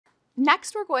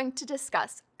Next, we're going to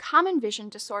discuss common vision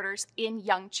disorders in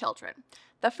young children.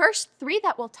 The first three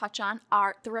that we'll touch on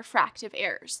are the refractive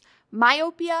errors: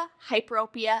 myopia,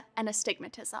 hyperopia, and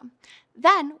astigmatism.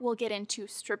 Then we'll get into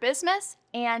strabismus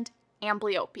and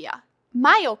amblyopia.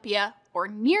 Myopia, or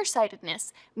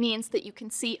nearsightedness, means that you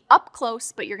can see up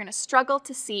close, but you're going to struggle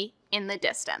to see in the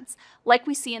distance. Like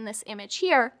we see in this image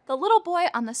here, the little boy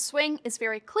on the swing is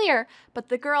very clear, but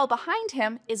the girl behind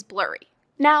him is blurry.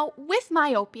 Now, with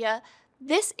myopia,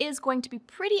 this is going to be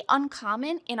pretty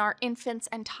uncommon in our infants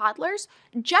and toddlers.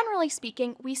 Generally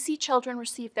speaking, we see children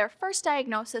receive their first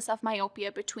diagnosis of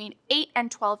myopia between 8 and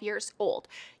 12 years old,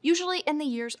 usually in the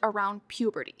years around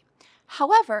puberty.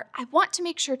 However, I want to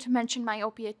make sure to mention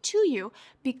myopia to you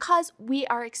because we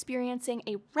are experiencing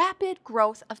a rapid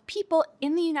growth of people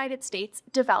in the United States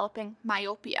developing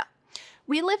myopia.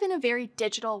 We live in a very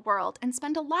digital world and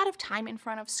spend a lot of time in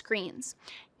front of screens.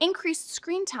 Increased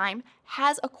screen time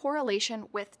has a correlation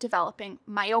with developing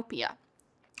myopia.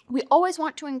 We always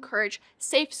want to encourage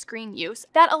safe screen use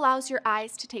that allows your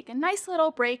eyes to take a nice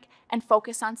little break and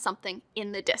focus on something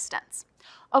in the distance.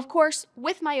 Of course,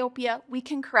 with myopia, we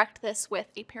can correct this with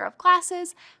a pair of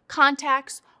glasses,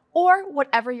 contacts, or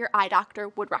whatever your eye doctor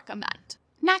would recommend.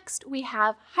 Next, we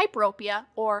have hyperopia,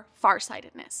 or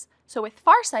farsightedness. So with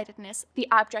farsightedness, the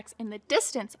objects in the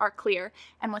distance are clear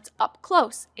and what's up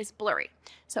close is blurry.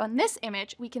 So in this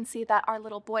image, we can see that our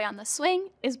little boy on the swing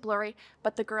is blurry,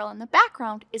 but the girl in the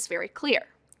background is very clear.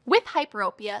 With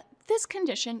hyperopia, this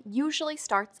condition usually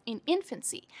starts in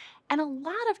infancy, and a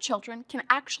lot of children can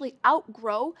actually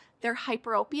outgrow their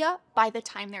hyperopia by the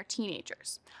time they're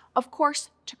teenagers. Of course,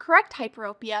 to correct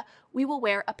hyperopia, we will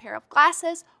wear a pair of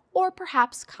glasses or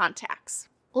perhaps contacts.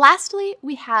 Lastly,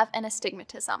 we have an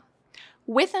astigmatism.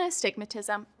 With an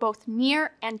astigmatism, both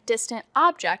near and distant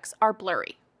objects are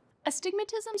blurry.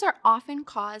 Astigmatisms are often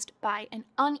caused by an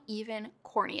uneven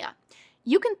cornea.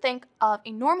 You can think of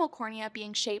a normal cornea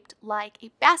being shaped like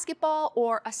a basketball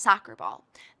or a soccer ball.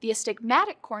 The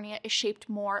astigmatic cornea is shaped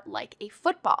more like a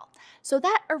football. So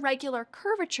that irregular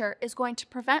curvature is going to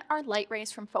prevent our light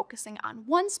rays from focusing on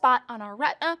one spot on our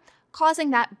retina, causing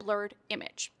that blurred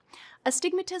image.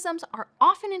 Astigmatisms are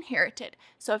often inherited,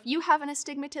 so if you have an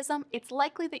astigmatism, it's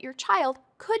likely that your child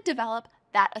could develop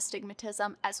that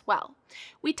astigmatism as well.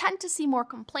 We tend to see more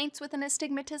complaints with an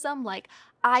astigmatism like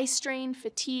eye strain,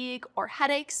 fatigue, or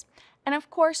headaches. And of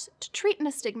course, to treat an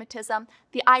astigmatism,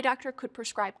 the eye doctor could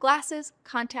prescribe glasses,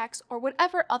 contacts, or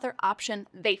whatever other option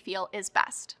they feel is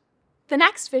best. The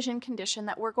next vision condition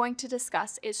that we're going to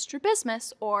discuss is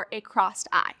strabismus, or a crossed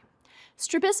eye.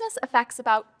 Strabismus affects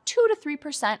about 2 to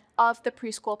 3% of the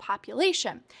preschool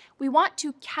population. We want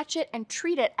to catch it and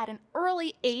treat it at an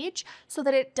early age so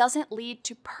that it doesn't lead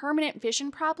to permanent vision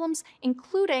problems,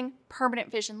 including permanent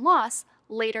vision loss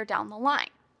later down the line.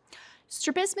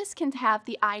 Strabismus can have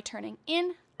the eye turning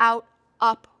in, out,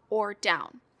 up, or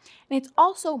down. And it's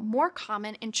also more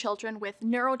common in children with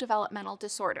neurodevelopmental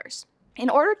disorders. In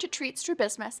order to treat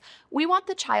strabismus, we want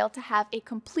the child to have a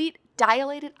complete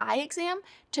dilated eye exam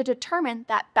to determine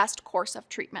that best course of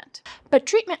treatment. But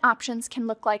treatment options can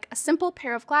look like a simple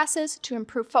pair of glasses to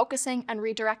improve focusing and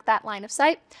redirect that line of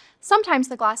sight. Sometimes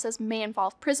the glasses may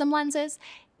involve prism lenses.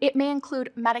 It may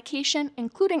include medication,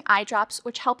 including eye drops,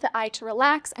 which help the eye to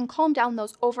relax and calm down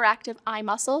those overactive eye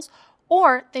muscles,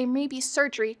 or they may be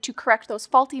surgery to correct those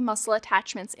faulty muscle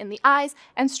attachments in the eyes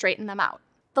and straighten them out.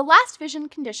 The last vision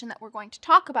condition that we're going to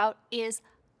talk about is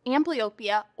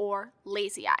amblyopia, or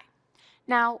lazy eye.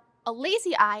 Now, a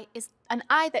lazy eye is an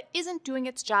eye that isn't doing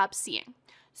its job seeing.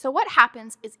 So what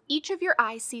happens is each of your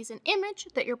eyes sees an image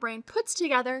that your brain puts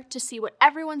together to see what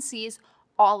everyone sees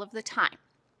all of the time.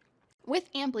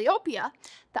 With amblyopia,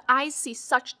 the eyes see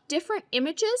such different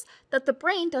images that the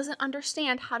brain doesn't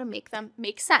understand how to make them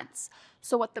make sense.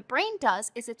 So what the brain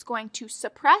does is it's going to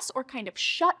suppress or kind of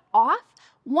shut off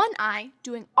one eye,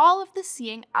 doing all of the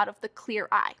seeing out of the clear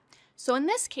eye. So in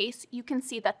this case, you can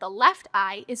see that the left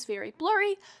eye is very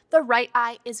blurry, the right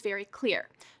eye is very clear.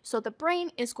 So the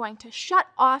brain is going to shut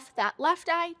off that left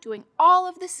eye, doing all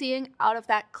of the seeing out of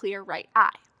that clear right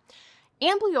eye.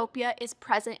 Amblyopia is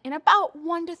present in about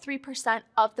 1 to 3%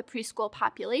 of the preschool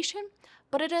population,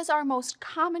 but it is our most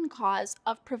common cause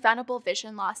of preventable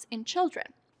vision loss in children.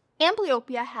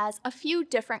 Amblyopia has a few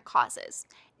different causes.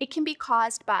 It can be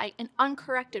caused by an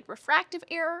uncorrected refractive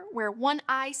error, where one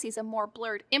eye sees a more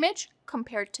blurred image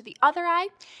compared to the other eye.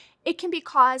 It can be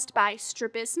caused by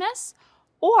strabismus,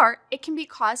 or it can be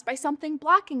caused by something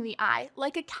blocking the eye,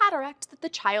 like a cataract that the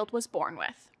child was born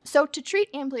with. So to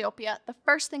treat amblyopia, the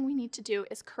first thing we need to do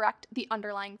is correct the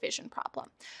underlying vision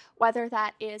problem. Whether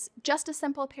that is just a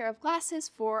simple pair of glasses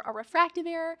for a refractive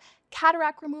error,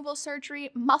 cataract removal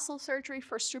surgery, muscle surgery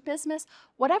for strabismus,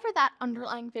 whatever that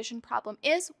underlying vision problem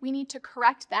is, we need to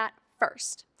correct that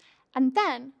first. And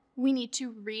then we need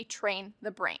to retrain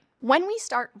the brain. When we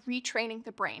start retraining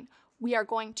the brain, we are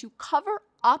going to cover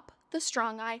up the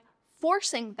strong eye,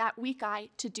 forcing that weak eye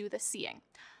to do the seeing.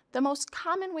 The most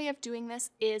common way of doing this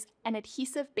is an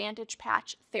adhesive bandage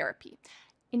patch therapy.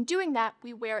 In doing that,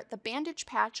 we wear the bandage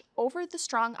patch over the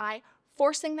strong eye,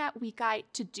 forcing that weak eye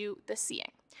to do the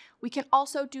seeing. We can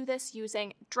also do this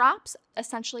using drops.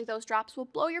 Essentially, those drops will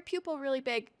blow your pupil really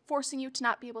big, forcing you to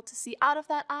not be able to see out of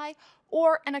that eye,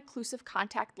 or an occlusive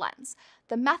contact lens.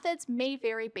 The methods may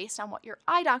vary based on what your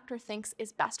eye doctor thinks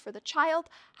is best for the child.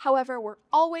 However, we're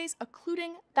always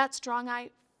occluding that strong eye,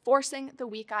 forcing the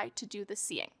weak eye to do the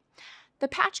seeing. The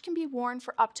patch can be worn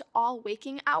for up to all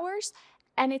waking hours,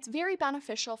 and it's very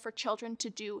beneficial for children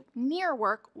to do near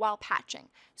work while patching.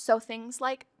 So things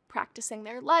like practicing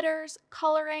their letters,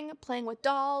 coloring, playing with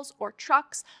dolls, or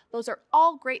trucks, those are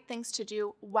all great things to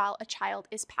do while a child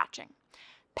is patching.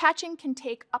 Patching can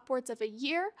take upwards of a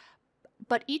year,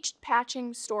 but each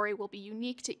patching story will be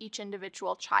unique to each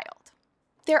individual child.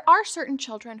 There are certain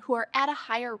children who are at a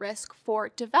higher risk for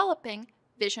developing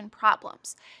vision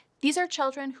problems. These are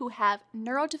children who have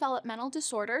neurodevelopmental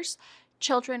disorders,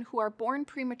 children who are born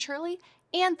prematurely,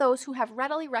 and those who have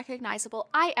readily recognizable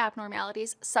eye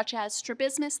abnormalities such as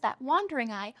strabismus, that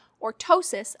wandering eye, or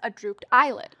ptosis, a drooped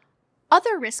eyelid.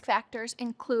 Other risk factors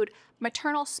include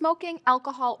maternal smoking,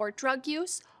 alcohol, or drug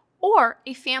use, or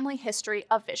a family history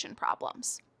of vision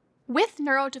problems. With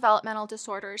neurodevelopmental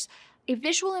disorders, a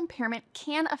visual impairment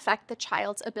can affect the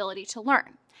child's ability to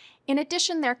learn. In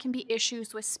addition, there can be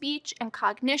issues with speech and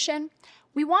cognition.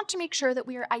 We want to make sure that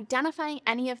we are identifying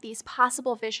any of these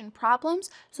possible vision problems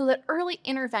so that early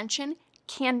intervention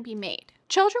can be made.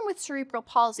 Children with cerebral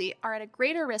palsy are at a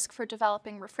greater risk for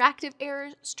developing refractive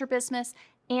errors, strabismus,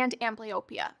 and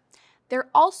amblyopia. They're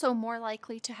also more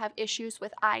likely to have issues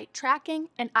with eye tracking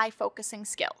and eye focusing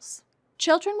skills.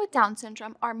 Children with Down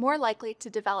syndrome are more likely to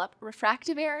develop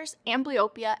refractive errors,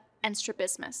 amblyopia, and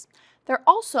strabismus. They're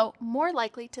also more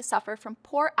likely to suffer from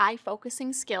poor eye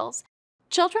focusing skills.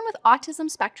 Children with autism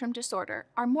spectrum disorder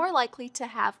are more likely to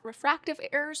have refractive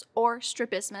errors or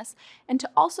strabismus and to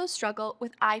also struggle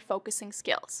with eye focusing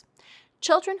skills.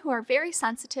 Children who are very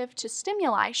sensitive to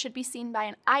stimuli should be seen by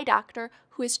an eye doctor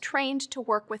who is trained to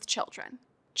work with children.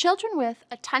 Children with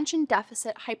attention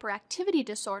deficit hyperactivity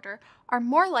disorder are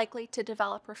more likely to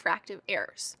develop refractive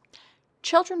errors.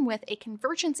 Children with a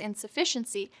convergence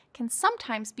insufficiency can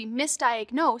sometimes be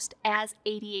misdiagnosed as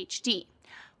ADHD.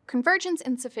 Convergence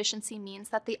insufficiency means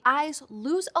that the eyes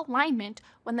lose alignment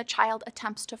when the child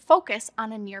attempts to focus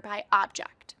on a nearby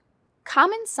object.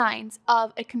 Common signs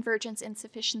of a convergence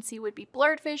insufficiency would be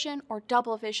blurred vision or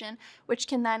double vision, which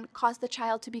can then cause the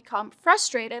child to become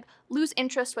frustrated, lose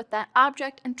interest with that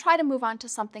object, and try to move on to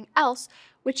something else,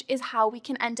 which is how we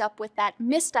can end up with that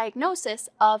misdiagnosis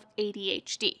of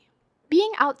ADHD.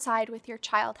 Being outside with your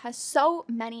child has so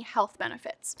many health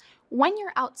benefits. When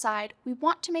you're outside, we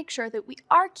want to make sure that we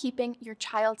are keeping your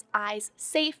child's eyes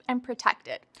safe and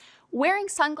protected. Wearing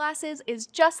sunglasses is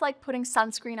just like putting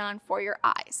sunscreen on for your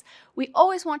eyes. We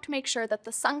always want to make sure that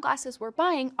the sunglasses we're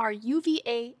buying are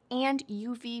UVA and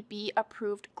UVB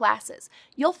approved glasses.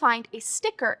 You'll find a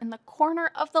sticker in the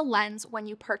corner of the lens when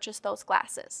you purchase those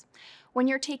glasses. When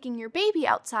you're taking your baby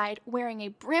outside, wearing a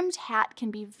brimmed hat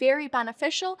can be very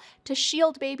beneficial to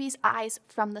shield baby's eyes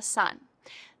from the sun.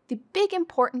 The big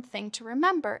important thing to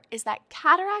remember is that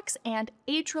cataracts and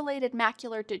age-related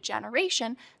macular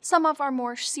degeneration, some of our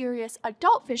more serious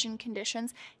adult vision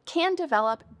conditions, can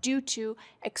develop due to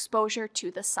exposure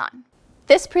to the sun.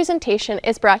 This presentation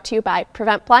is brought to you by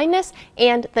Prevent Blindness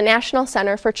and the National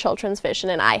Center for Children's Vision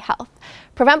and Eye Health.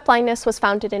 Prevent Blindness was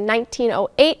founded in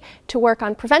 1908 to work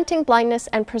on preventing blindness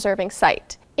and preserving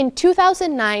sight. In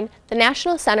 2009, the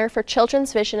National Center for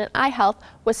Children's Vision and Eye Health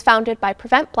was founded by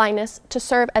Prevent Blindness to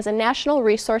serve as a national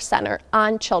resource center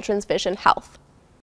on children's vision health.